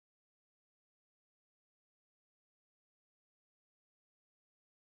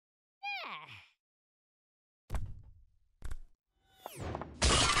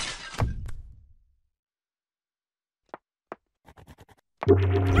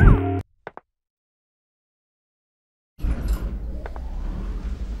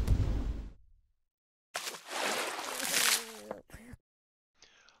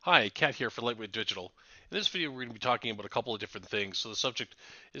Hi, Kat here for Lightwave Digital. In this video, we're going to be talking about a couple of different things, so the subject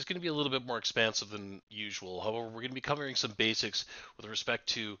is going to be a little bit more expansive than usual. However, we're going to be covering some basics with respect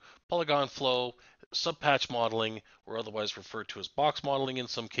to polygon flow, subpatch modeling, or otherwise referred to as box modeling in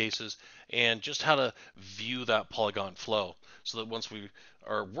some cases, and just how to view that polygon flow so that once we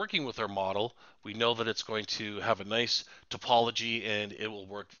are working with our model, we know that it's going to have a nice topology and it will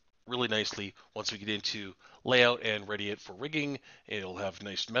work really nicely once we get into layout and ready it for rigging. It'll have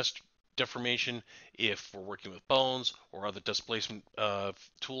nice mesh deformation if we're working with bones or other displacement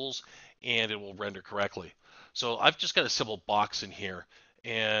tools, and it will render correctly. So I've just got a simple box in here,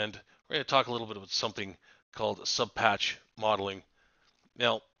 and we're going to talk a little bit about something called subpatch modeling.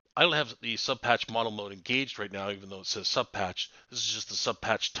 Now, I don't have the subpatch model mode engaged right now, even though it says subpatch. This is just the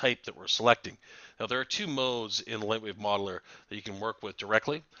subpatch type that we're selecting. Now, there are two modes in the Lightwave modeler that you can work with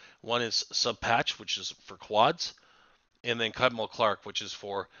directly. One is subpatch, which is for quads, and then Cudmore-Clark, which is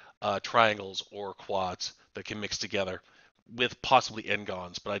for triangles or quads that can mix together with possibly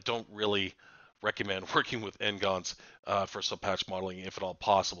n-gons, but I don't really recommend working with n-gons for subpatch modeling if at all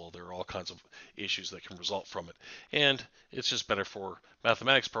possible. There are all kinds of issues that can result from it, and it's just better for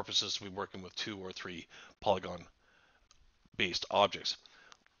mathematics purposes to be working with 2 or 3 polygon based objects.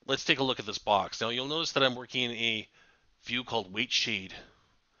 Let's take a look at this box. Now you'll notice that I'm working in a view called weight shade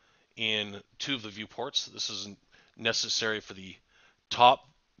in 2 of the viewports. This isn't necessary for the top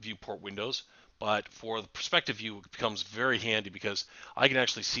viewport windows, but for the perspective view it becomes very handy because I can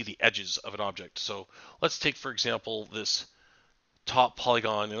actually see the edges of an object. So let's take, for example, this top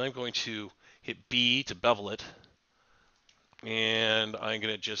polygon, and I'm going to hit B to bevel it, and I'm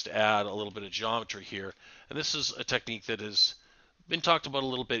going to just add a little bit of geometry here. And this is a technique that has been talked about a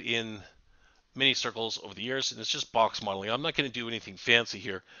little bit in many circles over the years, and it's just box modeling. I'm not going to do anything fancy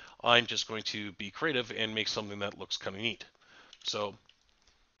here. I'm just going to be creative and make something that looks kind of neat. So I'm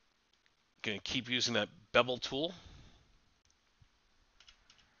going to keep using that bevel tool.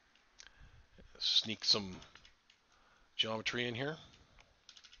 Sneak some geometry in here.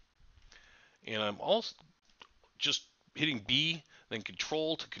 And I'm also just hitting B, then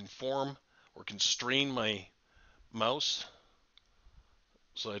Control to conform or constrain my mouse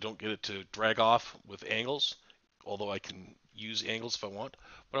so I don't get it to drag off with angles, although I can use angles if I want.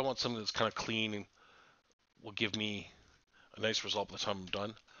 But I want something that's kind of clean and will give me a nice result by the time I'm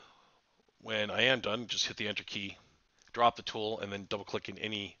done. When I am done, just hit the Enter key, drop the tool, and then double click in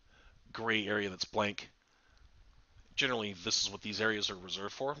any gray area that's blank. Generally, this is what these areas are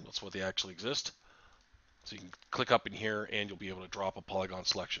reserved for. That's what they actually exist. So you can click up in here and you'll be able to drop a polygon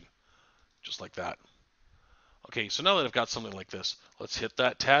selection, just like that. Okay, so now that I've got something like this, let's hit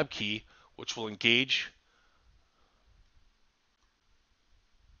that Tab key, which will engage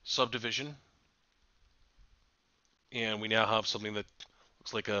subdivision. And we now have something that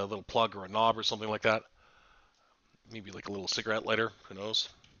looks like a little plug or a knob or something like that. Maybe like a little cigarette lighter, who knows.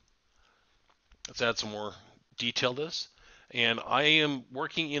 Let's add some more detail to this. And I am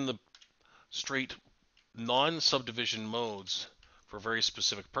working in the straight non-subdivision modes for a very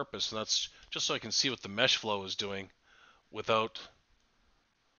specific purpose, and that's just so I can see what the mesh flow is doing without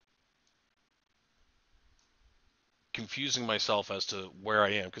confusing myself as to where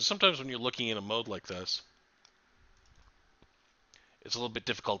I am. Because sometimes when you're looking in a mode like this, it's a little bit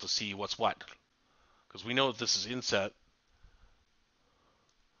difficult to see what's what. Because we know that this is inset,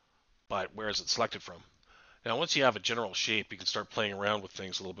 but where is it selected from? Now, once you have a general shape, you can start playing around with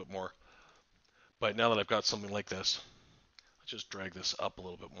things a little bit more. But now that I've got something like this, let's just drag this up a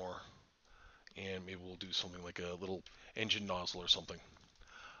little bit more. And maybe we'll do something like a little engine nozzle or something.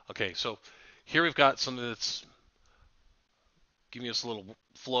 Okay, so here we've got something that's giving us a little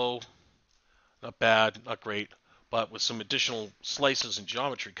flow. Not bad, not great, but with some additional slices and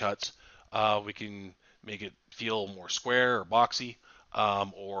geometry cuts, we can make it feel more square or boxy,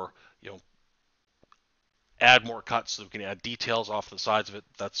 or add more cuts so we can add details off the sides of it,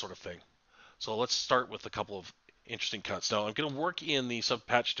 that sort of thing. So let's start with a couple of interesting cuts. Now I'm going to work in the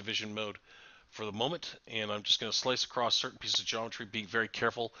subpatch division mode for the moment, and I'm just going to slice across certain pieces of geometry, being very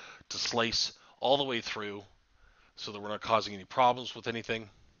careful to slice all the way through so that we're not causing any problems with anything.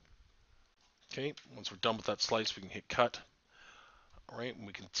 Okay, once we're done with that slice, we can hit cut. All right, and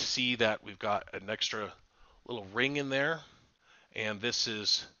we can see that we've got an extra little ring in there, and this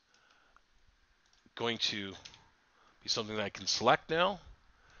is going to be something that I can select now,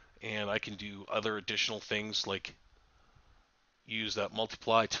 And I can do other additional things like use that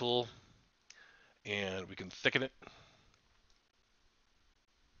multiply tool, and we can thicken it.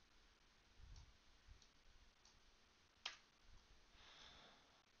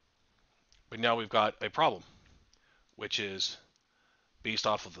 But now we've got a problem, which is based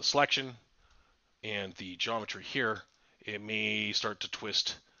off of the selection and the geometry here, it may start to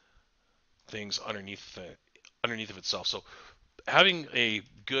twist things underneath of itself. So having a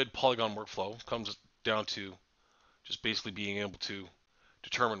good polygon workflow comes down to just basically being able to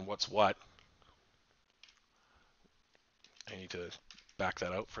determine what's what. I need to back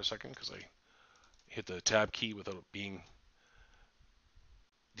that out for a second because I hit the tab key without it being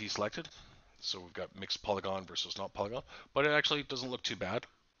deselected. So we've got mixed polygon versus not polygon, but it actually doesn't look too bad.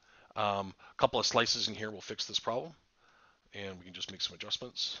 A couple of slices in here will fix this problem, and we can just make some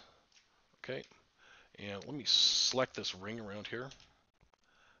adjustments. Okay, and let me select this ring around here,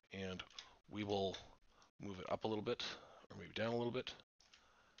 and we will move it up a little bit, or maybe down a little bit,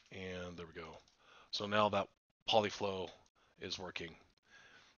 and there we go. So now that polyflow is working.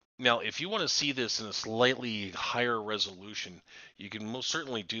 Now, if you want to see this in a slightly higher resolution, you can most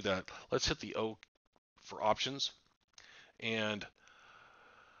certainly do that. Let's hit the O for options, and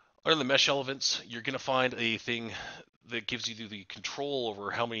under the mesh elements, you're going to find a thing that gives you the control over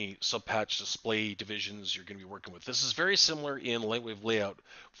how many subpatch display divisions you're going to be working with. This is very similar in Lightwave layout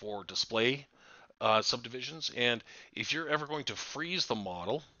for display subdivisions, and if you're ever going to freeze the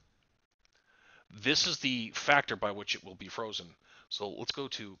model, this is the factor by which it will be frozen. So let's go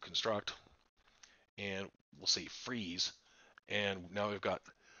to construct, and we'll say freeze, and now we've got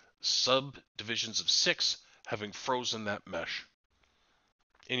subdivisions of 6 having frozen that mesh.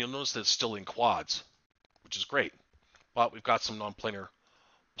 And you'll notice that it's still in quads, which is great. But we've got some non-planar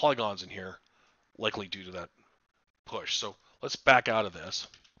polygons in here, likely due to that push. So let's back out of this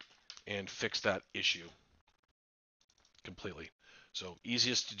and fix that issue completely. So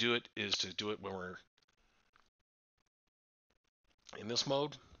easiest to do it is to do it when we're in this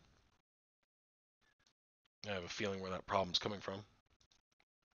mode. I have a feeling where that problem's coming from.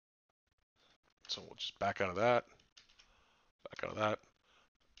 So we'll just back out of that, back out of that.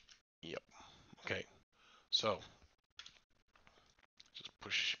 Yep. Okay. So just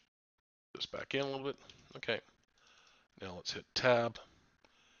push this back in a little bit. Okay. Now let's hit tab,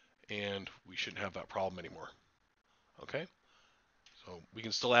 and we shouldn't have that problem anymore. Okay. So we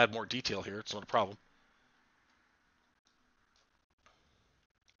can still add more detail here. It's not a problem.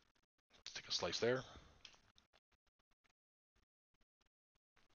 Let's take a slice there.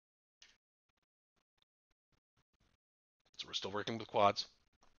 So we're still working with quads.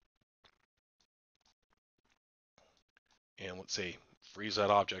 And let's say freeze that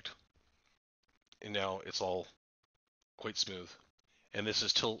object. And now it's all quite smooth. And this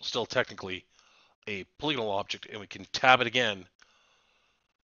is still technically a polygonal object, and we can tab it again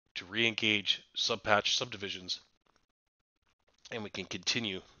to re-engage subpatch subdivisions, and we can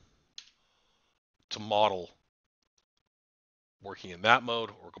continue to model working in that mode,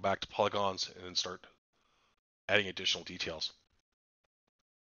 or go back to polygons and then start adding additional details.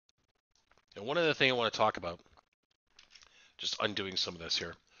 And one other thing I want to talk about, just undoing some of this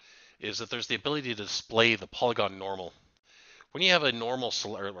here, is that there's the ability to display the polygon normal. When you have a normal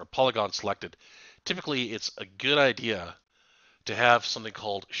or polygon selected, typically it's a good idea to have something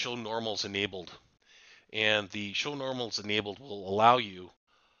called show normals enabled. And the show normals enabled will allow you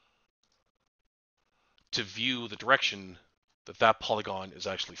to view the direction that that polygon is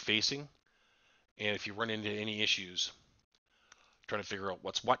actually facing. And if you run into any issues trying to figure out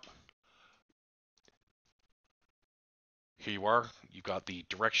what's what, here you are. You've got the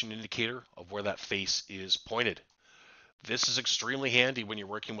direction indicator of where that face is pointed. This is extremely handy when you're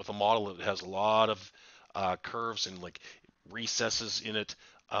working with a model that has a lot of curves and like recesses in it,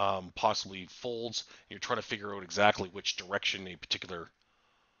 possibly folds. You're trying to figure out exactly which direction a particular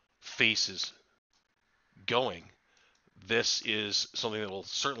face is going. This is something that will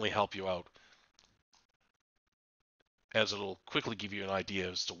certainly help you out, as it'll quickly give you an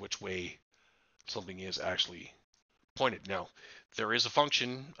idea as to which way something is actually pointed. Now, there is a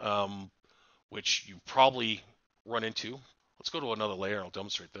function which you probably run into. Let's go to another layer. I'll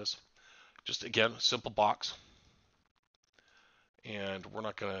demonstrate this. Just again, simple box. And we're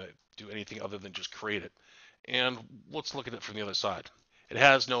not going to do anything other than just create it. And let's look at it from the other side. It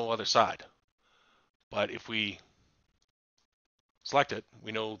has no other side. But if we select it,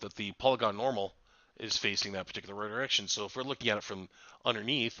 we know that the polygon normal is facing that particular direction. So if we're looking at it from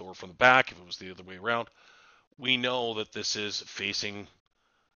underneath or from the back, if it was the other way around, we know that this is facing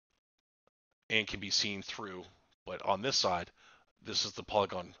and can be seen through. But on this side, this is the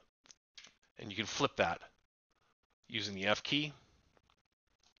polygon and you can flip that using the F key.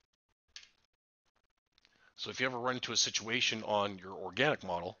 So if you ever run into a situation on your organic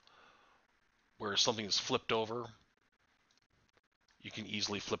model where something is flipped over, you can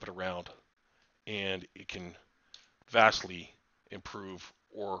easily flip it around, and it can vastly improve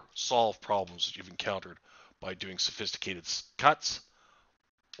or solve problems that you've encountered by doing sophisticated cuts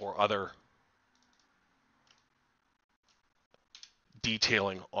or other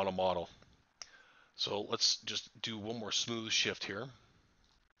detailing on a model. So let's just do one more smooth shift here.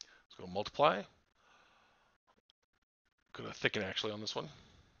 Let's go multiply. Go to thicken actually on this one.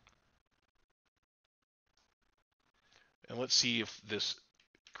 And let's see if this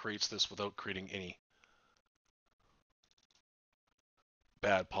creates this without creating any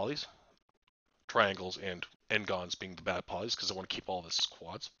bad polys. Triangles and n-gons being the bad polys, because I want to keep all this as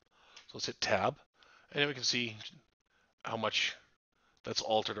quads. So let's hit tab, and then we can see how much that's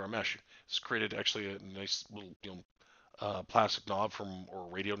altered our mesh. It's created actually a nice little plastic knob from, or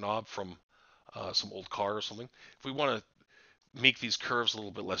radio knob from some old car or something. If we want to make these curves a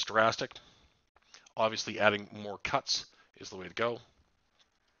little bit less drastic, obviously adding more cuts is the way to go.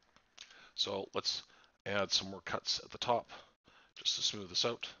 So let's add some more cuts at the top just to smooth this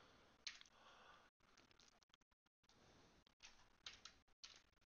out.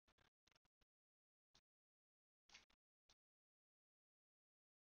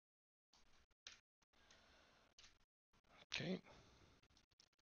 Okay.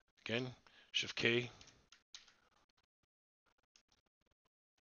 Again, Shift K.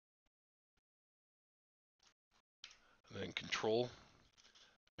 And then Control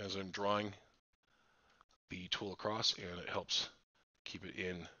as I'm drawing the tool across, and it helps keep it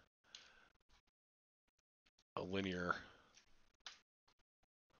in a linear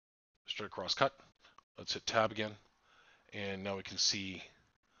straight across cut. Let's hit tab again, and now we can see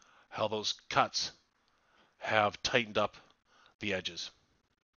how those cuts have tightened up the edges,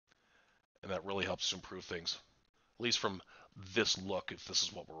 and that really helps to improve things, at least from this look, if this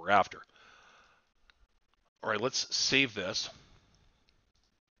is what we're after. All right, let's save this.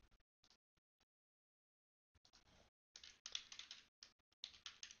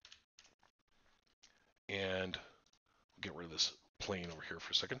 And we'll get rid of this plane over here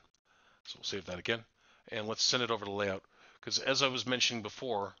for a second. So we'll save that again. And let's send it over to layout. Because as I was mentioning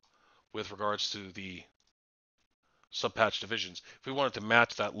before, with regards to the subpatch divisions, if we wanted to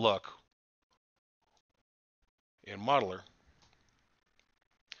match that look in Modeler,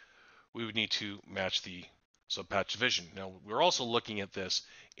 we would need to match the subpatch division. Now, we're also looking at this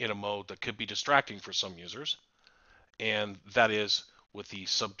in a mode that could be distracting for some users, and that is with the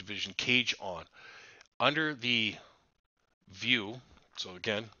subdivision cage on. Under the view, so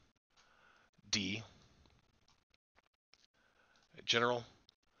again, D, general,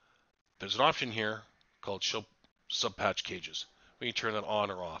 there's an option here called show subpatch cages. We can turn that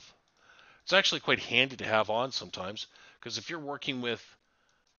on or off. It's actually quite handy to have on sometimes, because if you're working with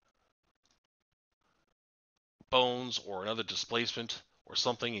bones or another displacement or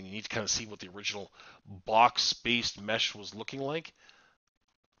something and you need to kind of see what the original box-based mesh was looking like,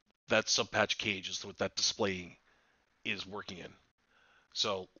 that subpatch cage is what that display is working in.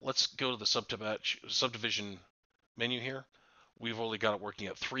 So let's go to the subdivision menu here. We've only got it working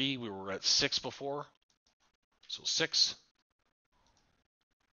at 3. We were at 6 before. So 6.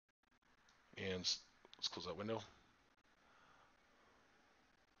 And let's close that window.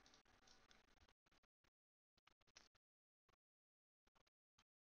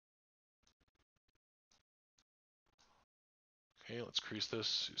 Okay, let's crease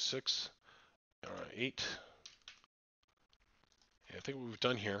this to 6. 8. And I think what we've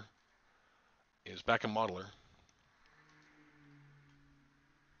done here is back in Modeler.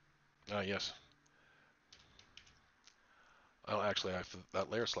 Yes. Oh, actually, I have that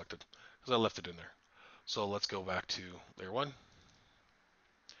layer selected because I left it in there. So let's go back to layer 1.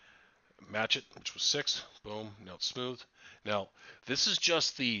 Match it, which was 6. Boom. Now it's smooth. Now, this is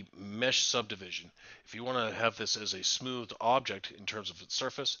just the mesh subdivision. If you want to have this as a smooth object in terms of its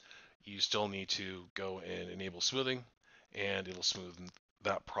surface, you still need to go and enable smoothing, and it'll smoothen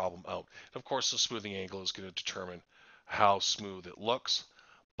that problem out. And of course, the smoothing angle is going to determine how smooth it looks,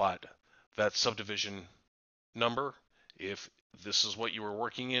 but that subdivision number, if this is what you were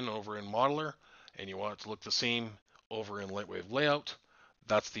working in over in Modeler, and you want it to look the same over in Lightwave Layout,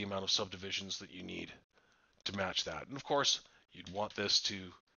 that's the amount of subdivisions that you need to match that. And of course, you'd want this to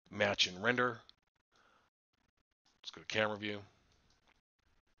match in render. Let's go to camera view.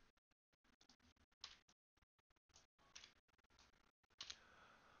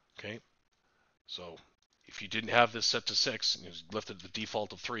 Okay, so if you didn't have this set to 6 and you left it at the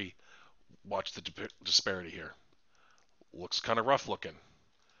default of 3, watch the disparity here. Looks kind of rough looking.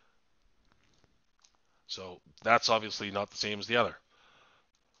 So that's obviously not the same as the other.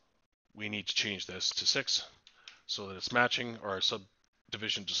 We need to change this to 6 so that it's matching our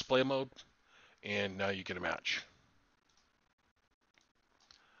subdivision display mode, and now you get a match.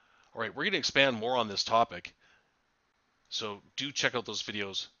 All right, we're going to expand more on this topic, so do check out those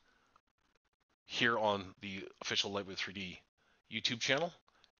videos here on the official Lightwave 3D YouTube channel,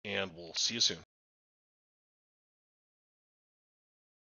 and we'll see you soon.